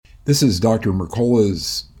This is Dr.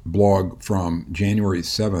 Mercola's blog from January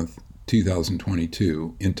 7th,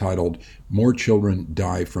 2022, entitled More Children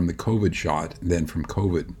Die from the COVID Shot Than from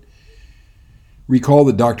COVID. Recall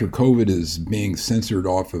that Dr. COVID is being censored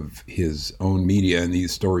off of his own media and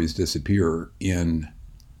these stories disappear in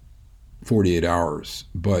 48 hours,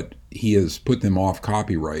 but he has put them off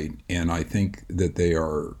copyright, and I think that they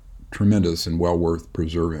are tremendous and well worth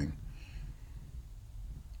preserving.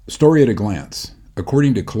 Story at a glance.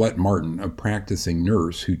 According to Colette Martin, a practicing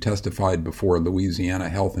nurse who testified before a Louisiana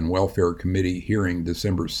Health and Welfare Committee hearing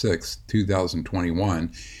December 6,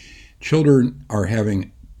 2021, children are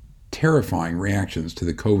having terrifying reactions to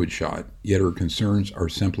the COVID shot, yet her concerns are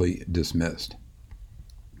simply dismissed.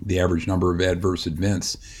 The average number of adverse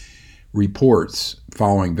events reports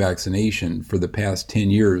following vaccination for the past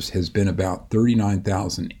 10 years has been about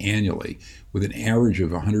 39,000 annually, with an average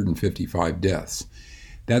of 155 deaths.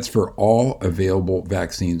 That's for all available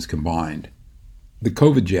vaccines combined. The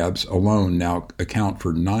COVID jabs alone now account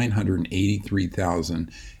for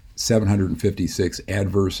 983,756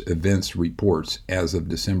 adverse events reports as of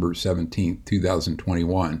December 17,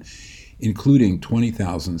 2021, including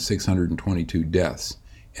 20,622 deaths.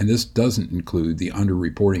 And this doesn't include the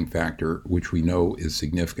underreporting factor, which we know is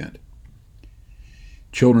significant.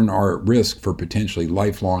 Children are at risk for potentially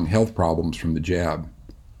lifelong health problems from the jab.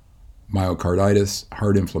 Myocarditis,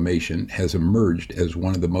 heart inflammation, has emerged as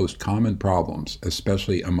one of the most common problems,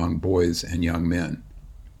 especially among boys and young men.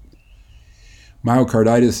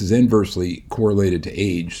 Myocarditis is inversely correlated to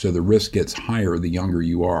age, so the risk gets higher the younger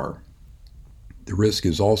you are. The risk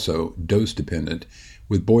is also dose-dependent,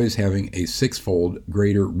 with boys having a 6-fold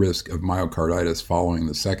greater risk of myocarditis following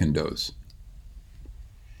the second dose.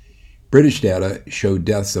 British data show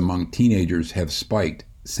deaths among teenagers have spiked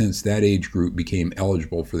since that age group became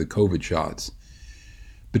eligible for the COVID shots.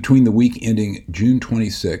 Between the week ending June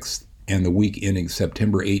 26th and the week ending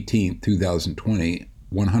September 18, 2020,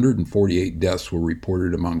 148 deaths were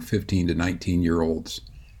reported among 15 to 19-year-olds.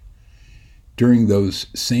 During those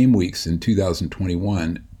same weeks in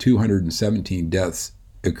 2021, 217 deaths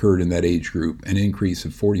occurred in that age group, an increase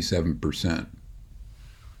of 47%.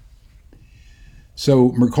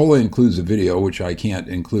 So Mercola includes a video, which I can't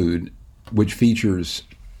include, which features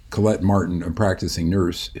Colette Martin, a practicing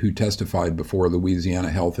nurse, who testified before a Louisiana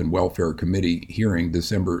Health and Welfare Committee hearing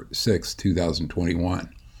December 6,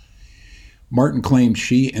 2021. Martin claimed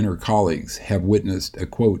she and her colleagues have witnessed a,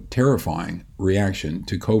 quote, terrifying reaction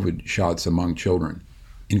to COVID shots among children,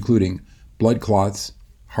 including blood clots,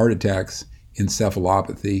 heart attacks,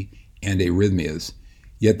 encephalopathy, and arrhythmias,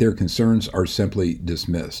 yet their concerns are simply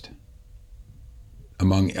dismissed.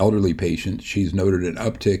 Among elderly patients, she's noted an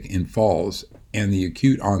uptick in falls and the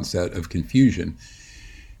acute onset of confusion,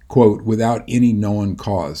 quote, without any known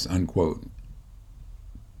cause, unquote.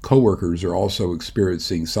 Coworkers are also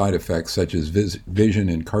experiencing side effects such as vision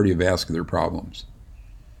and cardiovascular problems.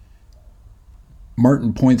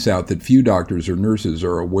 Martin points out that few doctors or nurses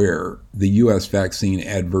are aware the U.S. Vaccine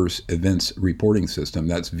Adverse Events Reporting System,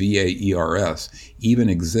 that's VAERS, even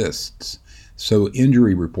exists, so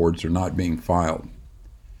injury reports are not being filed.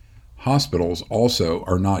 Hospitals also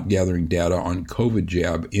are not gathering data on COVID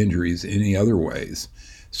jab injuries in any other ways,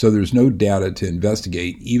 so there's no data to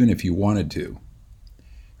investigate even if you wanted to.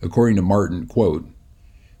 According to Martin, quote,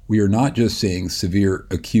 we are not just seeing severe,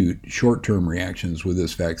 acute, short-term reactions with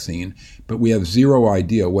this vaccine, but we have zero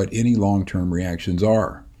idea what any long-term reactions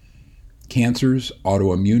are. Cancers,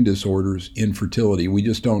 autoimmune disorders, infertility, we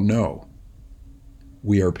just don't know.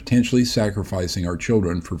 We are potentially sacrificing our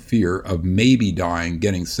children for fear of maybe dying,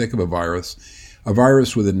 getting sick of a virus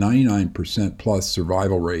with a 99% plus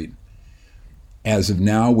survival rate. As of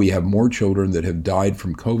now, we have more children that have died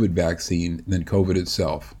from COVID vaccine than COVID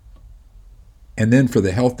itself. And then for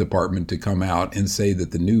the health department to come out and say that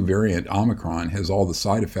the new variant Omicron has all the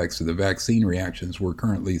side effects of the vaccine reactions we're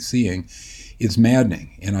currently seeing is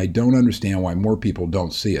maddening, and I don't understand why more people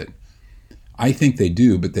don't see it. I think they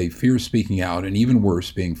do, but they fear speaking out, and even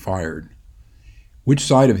worse, being fired. Which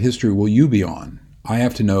side of history will you be on? I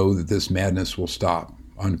have to know that this madness will stop,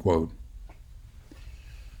 unquote.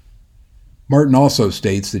 Martin also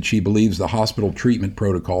states that she believes the hospital treatment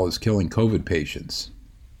protocol is killing COVID patients.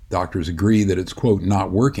 Doctors agree that it's, quote,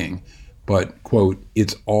 not working, but, quote,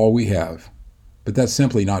 it's all we have. But that's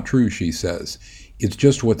simply not true, she says. It's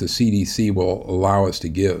just what the CDC will allow us to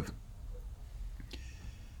give.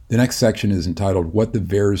 The next section is entitled, What the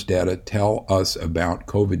VAERS Data Tell Us About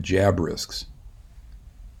COVID Jab Risks.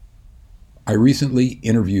 I recently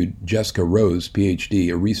interviewed Jessica Rose,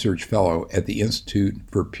 PhD, a research fellow at the Institute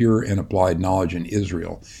for Pure and Applied Knowledge in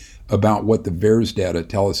Israel, about what the VAERS data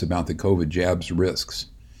tell us about the COVID jab's risks.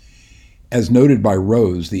 As noted by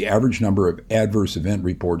Rose, the average number of adverse event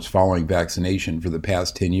reports following vaccination for the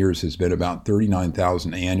past 10 years has been about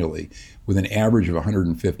 39,000 annually, with an average of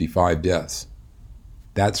 155 deaths.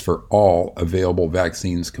 That's for all available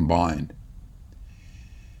vaccines combined.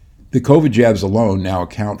 The COVID jabs alone now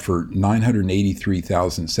account for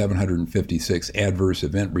 983,756 adverse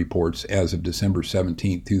event reports as of December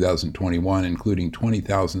 17, 2021, including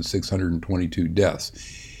 20,622 deaths.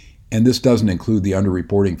 And this doesn't include the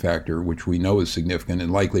underreporting factor, which we know is significant and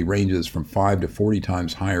likely ranges from 5 to 40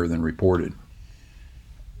 times higher than reported.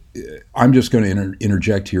 I'm just going to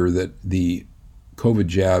interject here that the COVID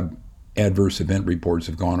jab adverse event reports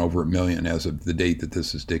have gone over 1 million as of the date that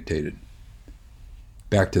this is dictated.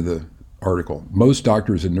 Back to the article. Most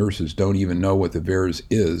doctors and nurses don't even know what the VAERS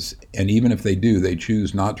is, and even if they do, they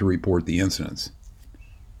choose not to report the incidents.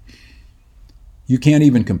 You can't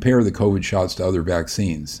even compare the COVID shots to other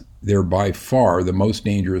vaccines. They're by far the most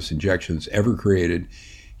dangerous injections ever created,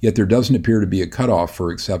 yet there doesn't appear to be a cutoff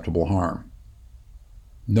for acceptable harm.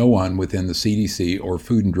 No one within the CDC or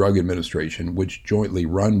Food and Drug Administration, which jointly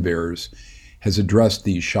run VAERS, has addressed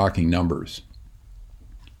these shocking numbers.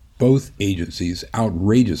 Both agencies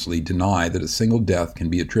outrageously deny that a single death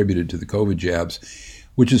can be attributed to the COVID jabs,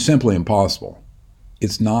 which is simply impossible.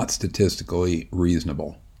 It's not statistically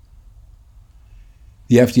reasonable.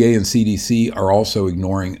 The FDA and CDC are also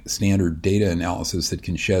ignoring standard data analysis that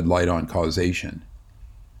can shed light on causation.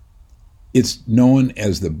 It's known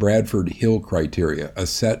as the Bradford-Hill criteria, a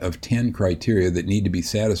set of 10 criteria that need to be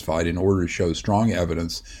satisfied in order to show strong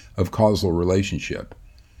evidence of causal relationship.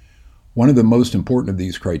 One of the most important of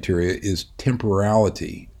these criteria is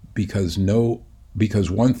temporality, because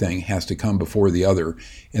one thing has to come before the other,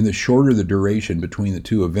 and the shorter the duration between the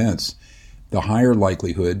two events, the higher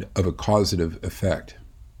likelihood of a causative effect.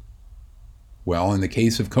 Well, in the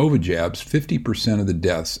case of COVID jabs, 50% of the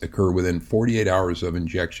deaths occur within 48 hours of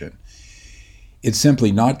injection. It's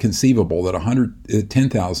simply not conceivable that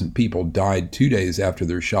 10,000 people died 2 days after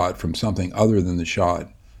their shot from something other than the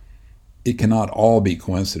shot. It cannot all be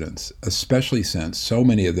coincidence, especially since so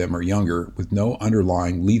many of them are younger with no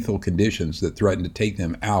underlying lethal conditions that threaten to take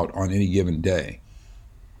them out on any given day.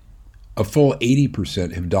 A full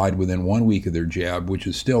 80% have died within 1 week of their jab, which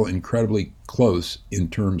is still incredibly close in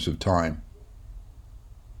terms of time.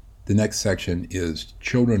 The next section is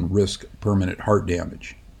children risk permanent heart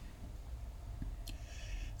damage.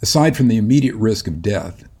 Aside from the immediate risk of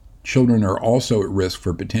death, children are also at risk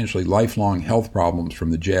for potentially lifelong health problems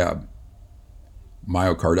from the jab.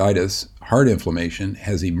 Myocarditis, heart inflammation,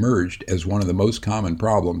 has emerged as one of the most common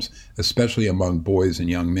problems, especially among boys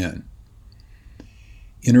and young men.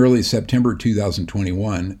 In early September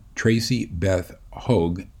 2021, Tracy Beth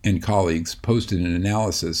Hogue and colleagues posted an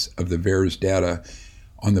analysis of the VAERS data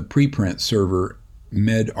on the preprint server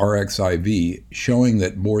MedRxiv, showing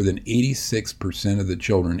that more than 86% of the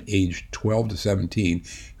children aged 12 to 17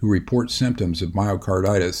 who report symptoms of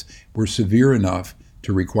myocarditis were severe enough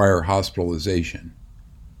to require hospitalization.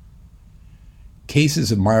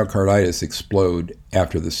 Cases of myocarditis explode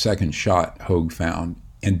after the second shot, Hogue found,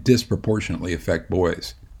 and disproportionately affect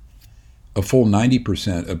boys. A full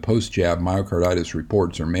 90% of post-jab myocarditis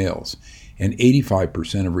reports are males, and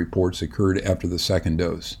 85% of reports occurred after the second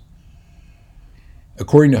dose.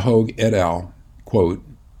 According to Hogue et al., quote,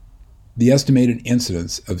 the estimated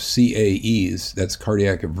incidence of CAEs, that's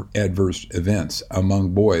cardiac adverse events,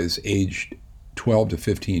 among boys aged 12 to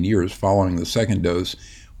 15 years following the second dose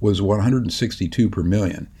was 162 per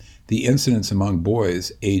million. The incidence among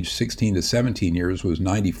boys aged 16 to 17 years was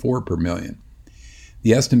 94 per million.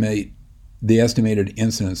 The estimated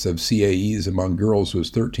incidence of CAEs among girls was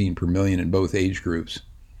 13 per million in both age groups.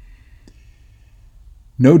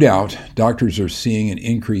 No doubt, doctors are seeing an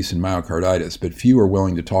increase in myocarditis, but few are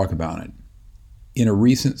willing to talk about it. In a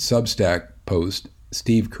recent Substack post,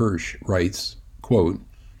 Steve Kirsch writes, quote,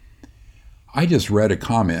 I just read a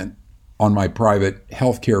comment on my private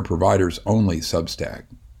healthcare providers only Substack,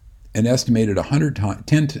 an estimated 100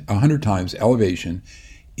 times elevation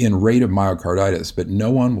in rate of myocarditis, but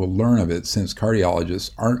no one will learn of it since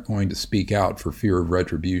cardiologists aren't going to speak out for fear of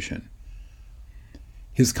retribution.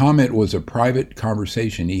 His comment was a private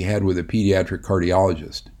conversation he had with a pediatric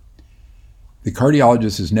cardiologist. The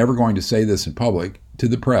cardiologist is never going to say this in public, to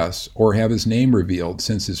the press, or have his name revealed,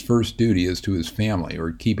 since his first duty is to his family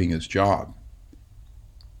or keeping his job.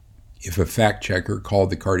 If a fact checker called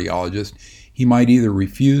the cardiologist, he might either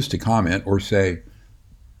refuse to comment or say,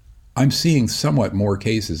 I'm seeing somewhat more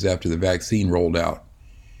cases after the vaccine rolled out.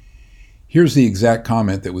 Here's the exact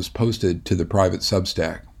comment that was posted to the private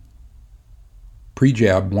Substack.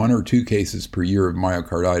 Pre-jab 1 or 2 cases per year of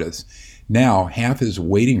myocarditis. Now half his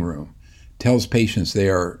waiting room tells patients they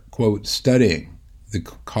are, quote, studying the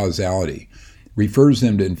causality, refers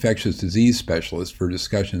them to infectious disease specialists for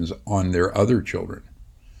discussions on their other children,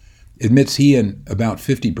 admits he and about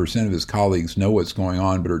 50% of his colleagues know what's going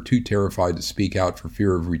on but are too terrified to speak out for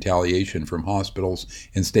fear of retaliation from hospitals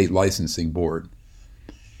and state licensing board.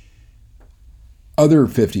 Other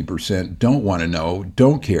 50% don't want to know,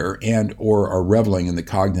 don't care, and or are reveling in the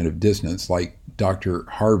cognitive dissonance like Dr.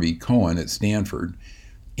 Harvey Cohen at Stanford,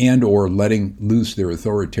 and or letting loose their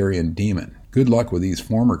authoritarian demon. Good luck with these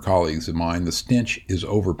former colleagues of mine. The stench is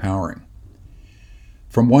overpowering.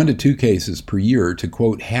 From 1 to 2 cases per year to,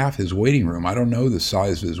 quote, half his waiting room. I don't know the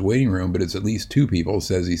size of his waiting room, but it's at least 2 people,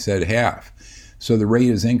 says he said half. So the rate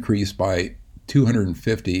has increased by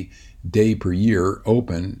 250 day per year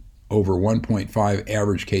open over 1.5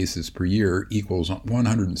 average cases per year equals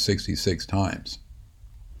 166 times.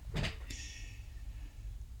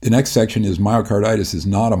 The next section is myocarditis is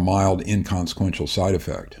not a mild, inconsequential side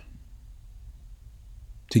effect.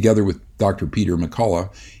 Together with Dr. Peter McCullough,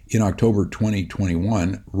 in October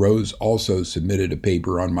 2021, Rose also submitted a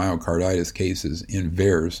paper on myocarditis cases in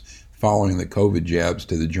VAERS following the COVID jabs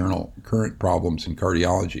to the journal Current Problems in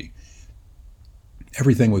Cardiology.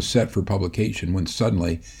 Everything was set for publication when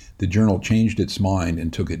suddenly the journal changed its mind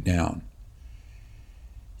and took it down.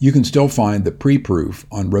 You can still find the pre-proof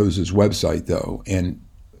on Rose's website, though, and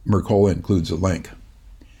Mercola includes a link.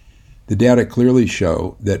 The data clearly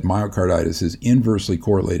show that myocarditis is inversely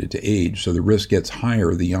correlated to age, so the risk gets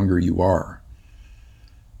higher the younger you are.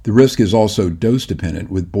 The risk is also dose-dependent,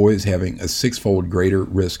 with boys having a 6-fold greater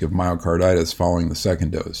risk of myocarditis following the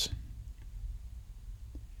second dose.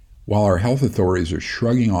 While our health authorities are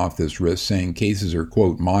shrugging off this risk, saying cases are,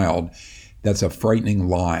 quote, mild, that's a frightening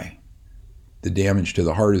lie. The damage to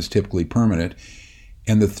the heart is typically permanent,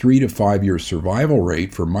 and the 3 to 5 year survival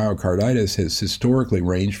rate for myocarditis has historically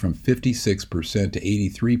ranged from 56% to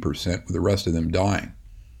 83%, with the rest of them dying.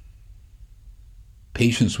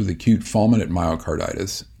 Patients with acute fulminant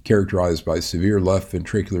myocarditis, characterized by severe left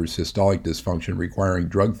ventricular systolic dysfunction requiring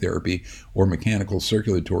drug therapy or mechanical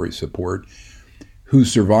circulatory support, who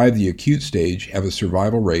survive the acute stage have a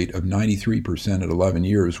survival rate of 93% at 11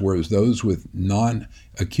 years, whereas those with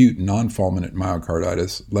non-acute, non-fulminant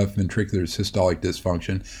myocarditis, left ventricular systolic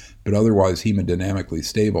dysfunction, but otherwise hemodynamically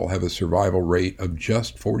stable, have a survival rate of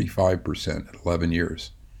just 45% at 11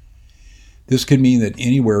 years. This could mean that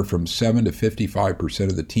anywhere from 7 to 55%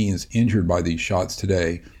 of the teens injured by these shots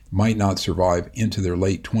today might not survive into their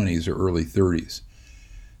late 20s or early 30s.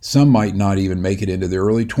 Some might not even make it into their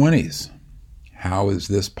early 20s. How is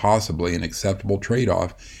this possibly an acceptable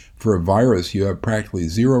trade-off for a virus you have practically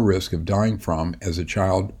zero risk of dying from as a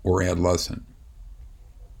child or adolescent?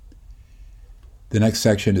 The next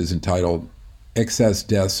section is entitled, Excess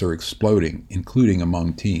Deaths Are Exploding, Including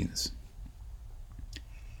Among Teens.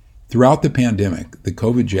 Throughout the pandemic, the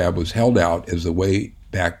COVID jab was held out as the way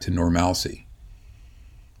back to normalcy.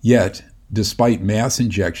 Yet, despite mass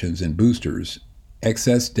injections and boosters,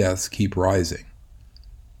 excess deaths keep rising.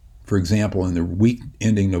 For example, in the week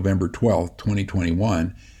ending November 12,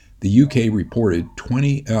 2021, the UK reported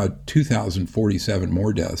 2,047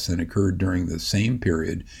 more deaths than occurred during the same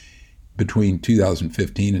period between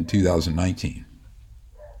 2015 and 2019.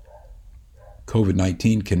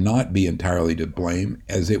 COVID-19 cannot be entirely to blame,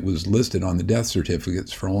 as it was listed on the death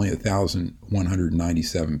certificates for only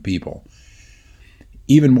 1,197 people.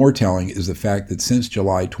 Even more telling is the fact that since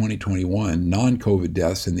July 2021, non-COVID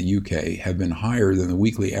deaths in the UK have been higher than the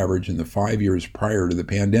weekly average in the 5 years prior to the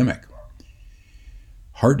pandemic.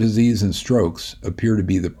 Heart disease and strokes appear to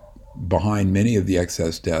be behind many of the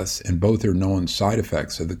excess deaths, and both are known side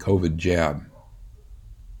effects of the COVID jab.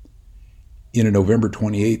 In a November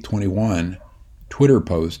 28, 2021 Twitter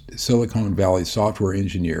post, Silicon Valley software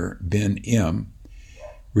engineer Ben M.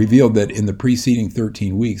 revealed that in the preceding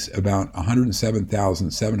 13 weeks, about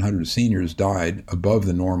 107,700 seniors died above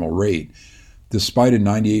the normal rate, despite a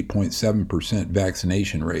 98.7%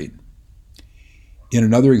 vaccination rate. In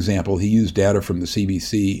another example, he used data from the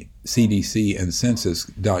CDC and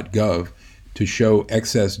Census.gov to show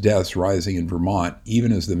excess deaths rising in Vermont,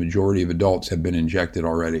 even as the majority of adults have been injected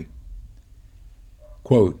already.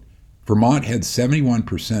 Quote, Vermont had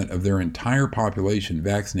 71% of their entire population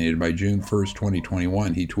vaccinated by June 1st,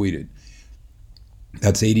 2021, he tweeted.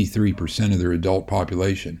 That's 83% of their adult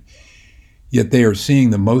population. Yet they are seeing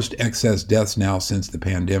the most excess deaths now since the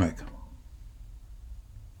pandemic.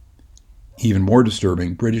 Even more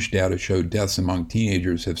disturbing, British data showed deaths among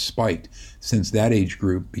teenagers have spiked since that age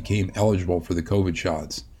group became eligible for the COVID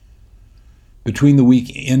shots. Between the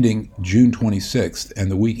week ending June 26th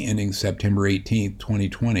and the week ending September 18th,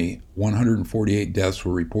 2020, 148 deaths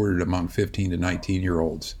were reported among 15 to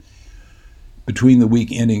 19-year-olds. Between the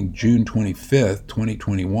week ending June 25th,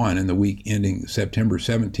 2021 and the week ending September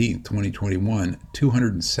 17th, 2021,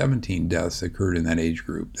 217 deaths occurred in that age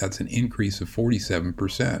group. That's an increase of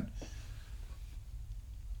 47%.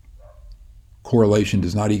 Correlation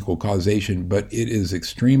does not equal causation, but it is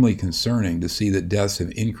extremely concerning to see that deaths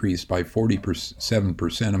have increased by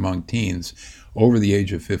 47% among teens over the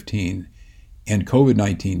age of 15, and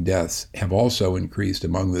COVID-19 deaths have also increased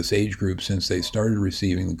among this age group since they started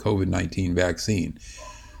receiving the COVID-19 vaccine.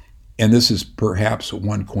 And this is perhaps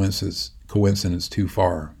one coincidence too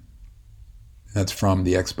far. That's from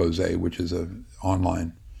the Expose, which is an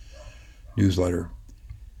online newsletter.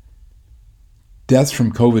 Deaths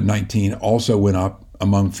from COVID-19 also went up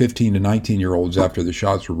among 15 to 19-year-olds after the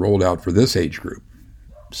shots were rolled out for this age group.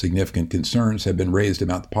 Significant concerns have been raised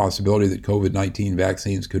about the possibility that COVID-19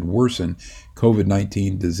 vaccines could worsen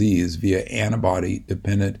COVID-19 disease via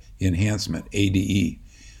antibody-dependent enhancement, ADE.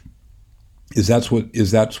 Is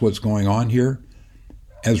that what's going on here?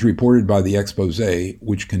 As reported by the Expose,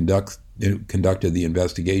 which conducted the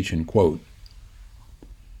investigation, quote,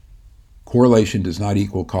 correlation does not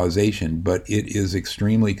equal causation, but it is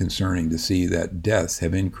extremely concerning to see that deaths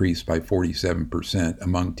have increased by 47%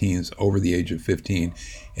 among teens over the age of 15,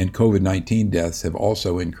 and COVID-19 deaths have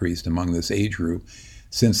also increased among this age group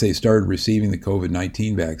since they started receiving the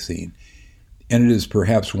COVID-19 vaccine. And it is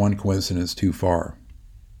perhaps one coincidence too far.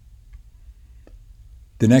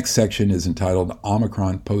 The next section is entitled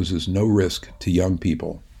Omicron Poses No Risk to Young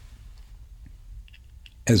People.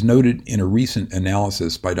 As noted in a recent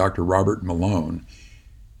analysis by Dr. Robert Malone,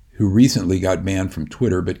 who recently got banned from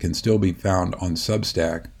Twitter but can still be found on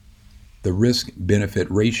Substack, the risk-benefit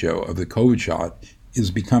ratio of the COVID shot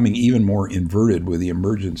is becoming even more inverted with the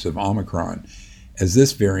emergence of Omicron, as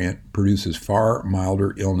this variant produces far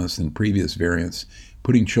milder illness than previous variants,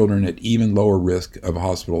 putting children at even lower risk of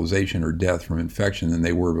hospitalization or death from infection than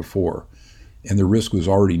they were before, and the risk was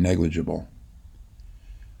already negligible.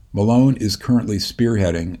 Malone is currently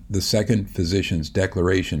spearheading the Second Physician's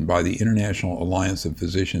Declaration by the International Alliance of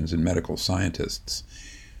Physicians and Medical Scientists,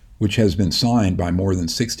 which has been signed by more than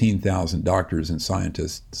 16,000 doctors and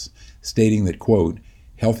scientists, stating that, quote,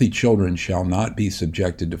 healthy children shall not be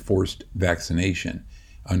subjected to forced vaccination,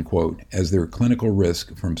 unquote, as their clinical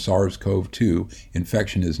risk from SARS-CoV-2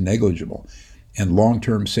 infection is negligible, and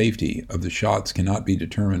long-term safety of the shots cannot be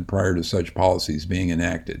determined prior to such policies being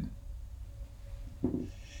enacted.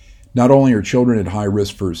 Not only are children at high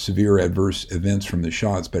risk for severe adverse events from the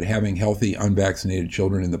shots, but having healthy, unvaccinated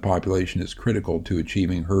children in the population is critical to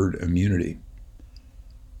achieving herd immunity.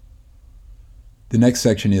 The next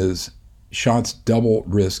section is shots double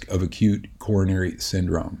risk of acute coronary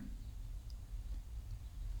syndrome.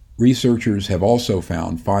 Researchers have also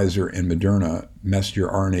found Pfizer and Moderna messenger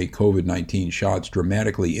RNA COVID-19 shots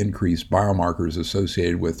dramatically increase biomarkers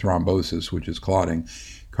associated with thrombosis, which is clotting,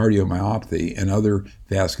 cardiomyopathy, and other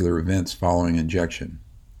vascular events following injection.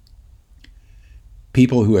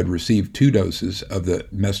 People who had received 2 doses of the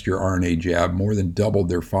messenger RNA jab more than doubled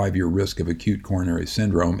their 5-year risk of acute coronary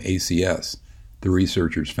syndrome, ACS, the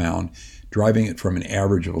researchers found, driving it from an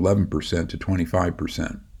average of 11% to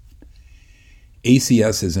 25%.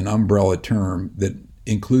 ACS is an umbrella term that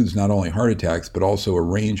includes not only heart attacks, but also a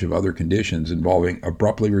range of other conditions involving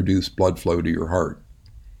abruptly reduced blood flow to your heart.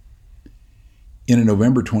 In a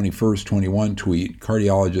November 21, 21 tweet,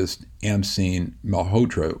 cardiologist Amseen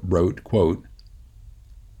Malhotra wrote, quote,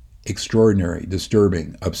 extraordinary,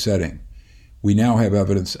 disturbing, upsetting. We now have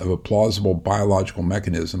evidence of a plausible biological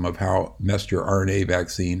mechanism of how messenger RNA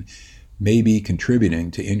vaccine may be contributing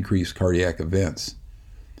to increased cardiac events.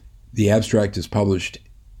 The abstract is published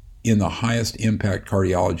in the highest impact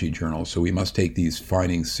cardiology journal, so we must take these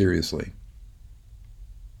findings seriously.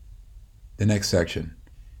 The next section.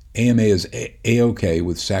 AMA is A-OK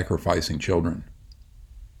with sacrificing children.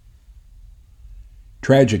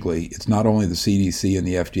 Tragically, it's not only the CDC and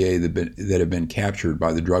the FDA that have been captured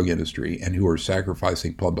by the drug industry and who are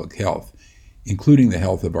sacrificing public health, including the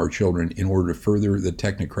health of our children, in order to further the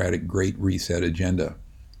technocratic Great Reset agenda.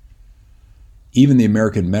 Even the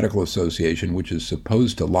American Medical Association, which is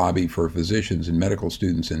supposed to lobby for physicians and medical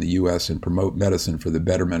students in the U.S. and promote medicine for the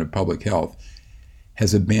betterment of public health,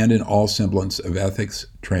 has abandoned all semblance of ethics,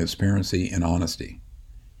 transparency, and honesty.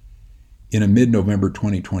 In a mid-November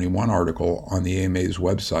 2021 article on the AMA's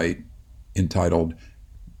website entitled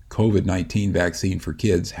COVID-19 Vaccine for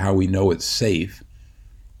Kids, How We Know It's Safe,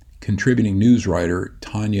 contributing news writer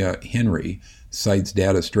Tanya Henry cites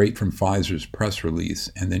data straight from Pfizer's press release,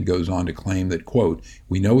 and then goes on to claim that, quote,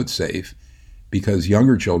 "We know it's safe because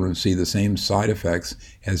younger children see the same side effects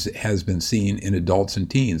as has been seen in adults and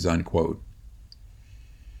teens," unquote.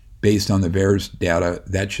 Based on the VAERS data,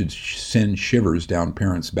 that should send shivers down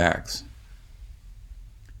parents' backs.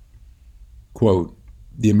 Quote,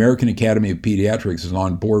 "The American Academy of Pediatrics is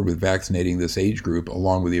on board with vaccinating this age group,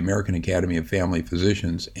 along with the American Academy of Family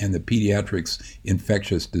Physicians and the Pediatrics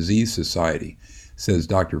Infectious Disease Society," says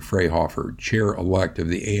Dr. Freyhofer, chair-elect of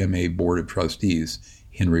the AMA Board of Trustees,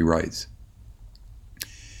 Henry writes.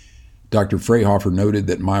 Dr. Freyhofer noted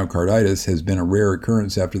that myocarditis has been a rare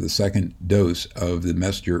occurrence after the second dose of the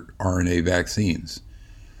messenger RNA vaccines.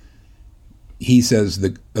 He says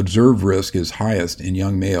the observed risk is highest in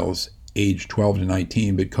young males age 12 to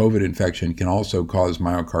 19, but COVID infection can also cause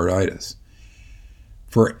myocarditis.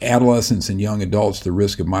 For adolescents and young adults, the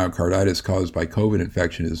risk of myocarditis caused by COVID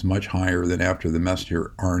infection is much higher than after the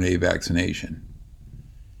messenger RNA vaccination.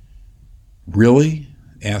 Really?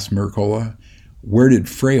 Asked Mercola. Where did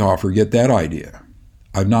Freyhofer get that idea?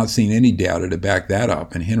 I've not seen any data to back that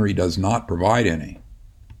up, and Henry does not provide any.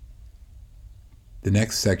 The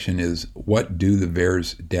next section is, what do the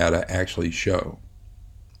VAERS data actually show?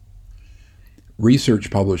 Research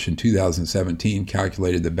published in 2017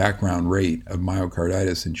 calculated the background rate of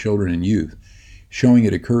myocarditis in children and youth, showing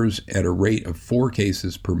it occurs at a rate of 4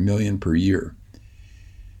 cases per million per year.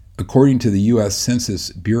 According to the U.S.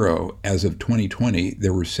 Census Bureau, as of 2020,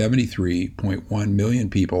 there were 73.1 million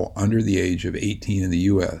people under the age of 18 in the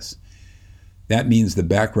U.S. That means the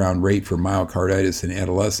background rate for myocarditis in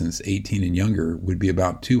adolescents 18 and younger would be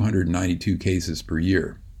about 292 cases per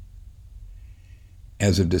year.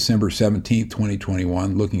 As of December 17,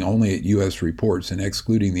 2021, looking only at U.S. reports and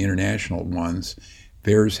excluding the international ones,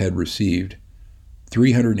 VAERS had received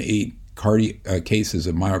 308 cases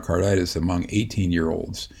of myocarditis among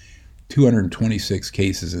 18-year-olds, 226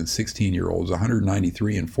 cases in 16-year-olds,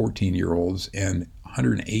 193 in 14-year-olds, and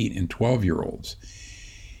 108 in 12-year-olds.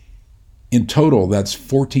 In total, that's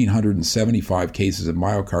 1,475 cases of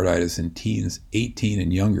myocarditis in teens 18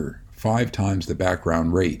 and younger, 5 times the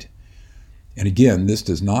background rate. And again, this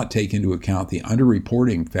does not take into account the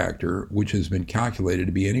underreporting factor, which has been calculated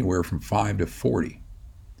to be anywhere from 5 to 40.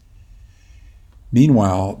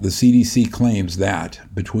 Meanwhile, the CDC claims that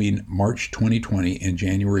between March 2020 and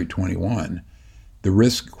January 21, the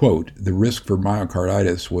risk, quote, "the risk for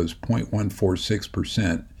myocarditis was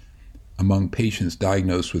 0.146% among patients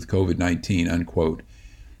diagnosed with COVID-19, unquote,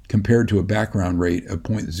 compared to a background rate of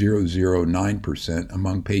 0.009%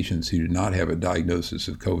 among patients who did not have a diagnosis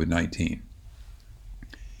of COVID-19.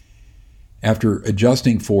 After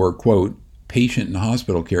adjusting for, quote, "patient and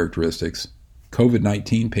hospital characteristics,"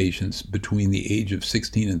 COVID-19 patients between the age of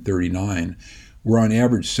 16 and 39 were on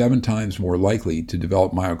average 7 times more likely to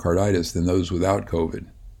develop myocarditis than those without COVID.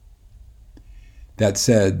 That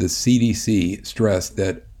said, the CDC stressed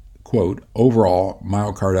that, quote, "overall,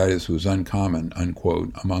 myocarditis was uncommon,"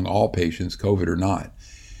 unquote, among all patients, COVID or not.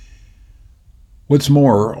 What's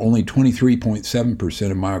more, only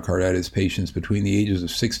 23.7% of myocarditis patients between the ages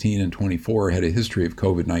of 16 and 24 had a history of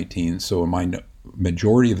COVID-19, so a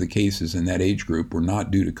majority of the cases in that age group were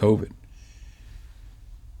not due to COVID.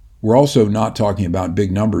 We're also not talking about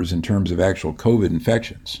big numbers in terms of actual COVID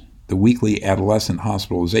infections. The weekly adolescent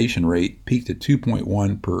hospitalization rate peaked at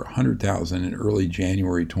 2.1 per 100,000 in early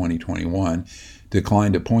January 2021,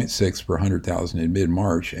 declined to 0.6 per 100,000 in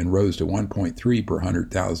mid-March, and rose to 1.3 per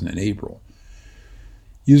 100,000 in April.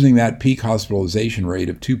 Using that peak hospitalization rate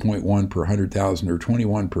of 2.1 per 100,000 or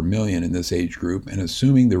 21 per million in this age group, and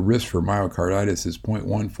assuming the risk for myocarditis is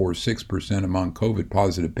 0.146% among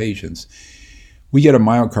COVID-positive patients, we get a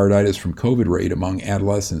myocarditis from COVID rate among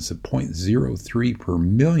adolescents of 0.03 per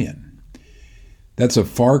million. That's a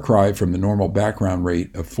far cry from the normal background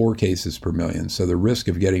rate of 4 cases per million, so the risk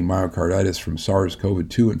of getting myocarditis from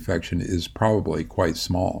SARS-CoV-2 infection is probably quite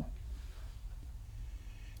small.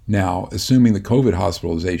 Now, assuming the COVID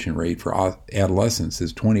hospitalization rate for adolescents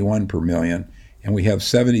is 21 per million, and we have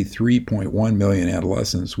 73.1 million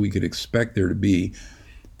adolescents, we could expect there to be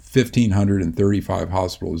 1,535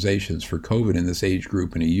 hospitalizations for COVID in this age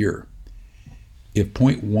group in a year. If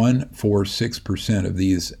 0.146% of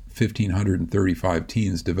these 1,535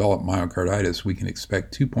 teens develop myocarditis, we can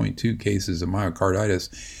expect 2.2 cases of myocarditis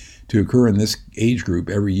to occur in this age group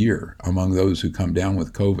every year among those who come down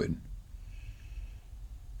with COVID.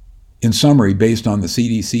 In summary, based on the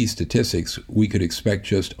CDC statistics, we could expect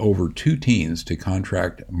just over 2 teens to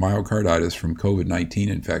contract myocarditis from COVID-19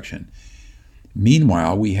 infection.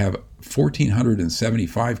 Meanwhile, we have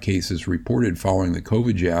 1,475 cases reported following the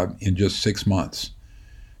COVID jab in just 6 months.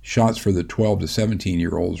 Shots for the 12 to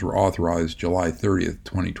 17-year-olds were authorized July 30th,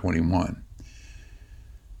 2021.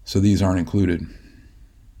 So these aren't included.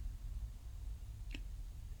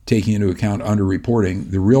 Taking into account underreporting,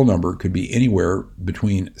 the real number could be anywhere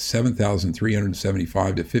between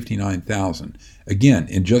 7,375 to 59,000, again,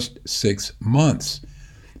 in just 6 months.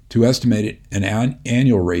 To estimate an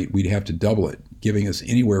annual rate, we'd have to double it, giving us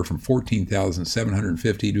anywhere from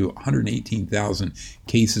 14,750 to 118,000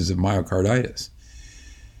 cases of myocarditis.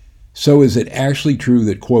 So is it actually true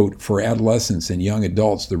that, quote, for adolescents and young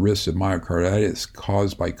adults, the risk of myocarditis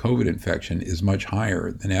caused by COVID infection is much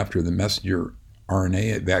higher than after the messenger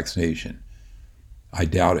RNA vaccination? I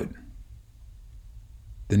doubt it.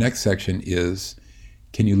 The next section is,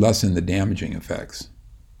 can you lessen the damaging effects?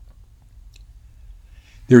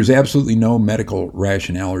 There is absolutely no medical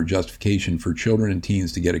rationale or justification for children and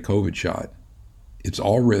teens to get a COVID shot. It's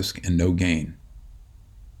all risk and no gain.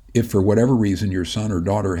 If for whatever reason your son or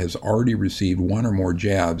daughter has already received one or more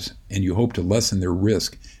jabs and you hope to lessen their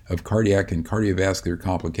risk of cardiac and cardiovascular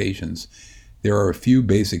complications, there are a few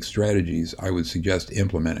basic strategies I would suggest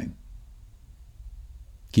implementing.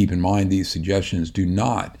 Keep in mind these suggestions do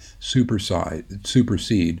not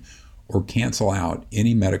supersede or cancel out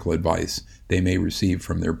any medical advice they may receive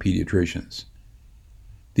from their pediatricians.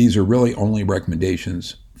 These are really only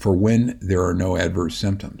recommendations for when there are no adverse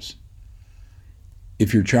symptoms.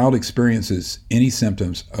 If your child experiences any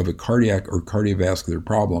symptoms of a cardiac or cardiovascular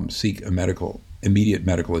problem, seek immediate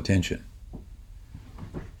medical attention.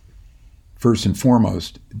 First and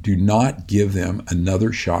foremost, do not give them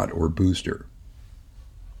another shot or booster.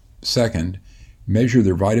 Second, measure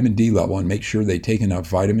their vitamin D level and make sure they take enough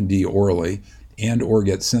vitamin D orally and or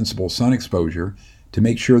get sensible sun exposure to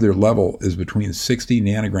make sure their level is between 60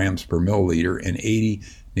 nanograms per milliliter and 80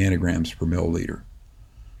 nanograms per milliliter.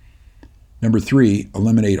 Number 3,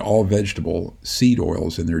 eliminate all vegetable seed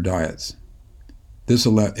oils in their diets. This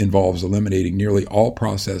involves eliminating nearly all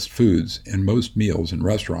processed foods and most meals in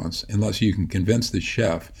restaurants unless you can convince the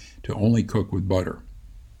chef to only cook with butter.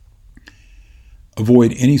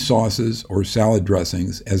 Avoid any sauces or salad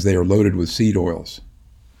dressings as they are loaded with seed oils.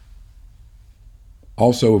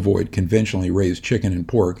 Also avoid conventionally raised chicken and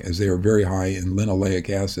pork as they are very high in linoleic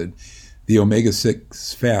acid, the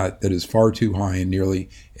omega-6 fat that is far too high in nearly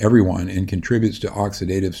everyone and contributes to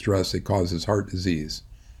oxidative stress that causes heart disease.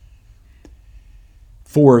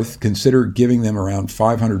 Fourth, consider giving them around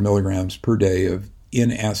 500 milligrams per day of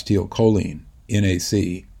N-acetylcholine,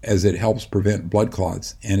 NAC, as it helps prevent blood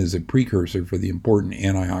clots and is a precursor for the important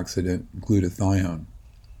antioxidant glutathione.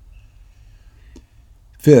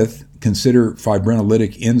 Fifth, consider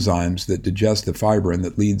fibrinolytic enzymes that digest the fibrin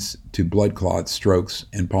that leads to blood clots, strokes,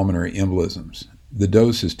 and pulmonary embolisms. The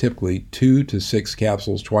dose is typically 2 to 6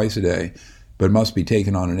 capsules twice a day, but must be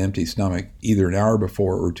taken on an empty stomach either an hour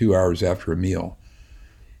before or 2 hours after a meal.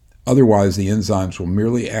 Otherwise, the enzymes will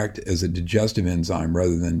merely act as a digestive enzyme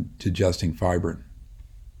rather than digesting fibrin.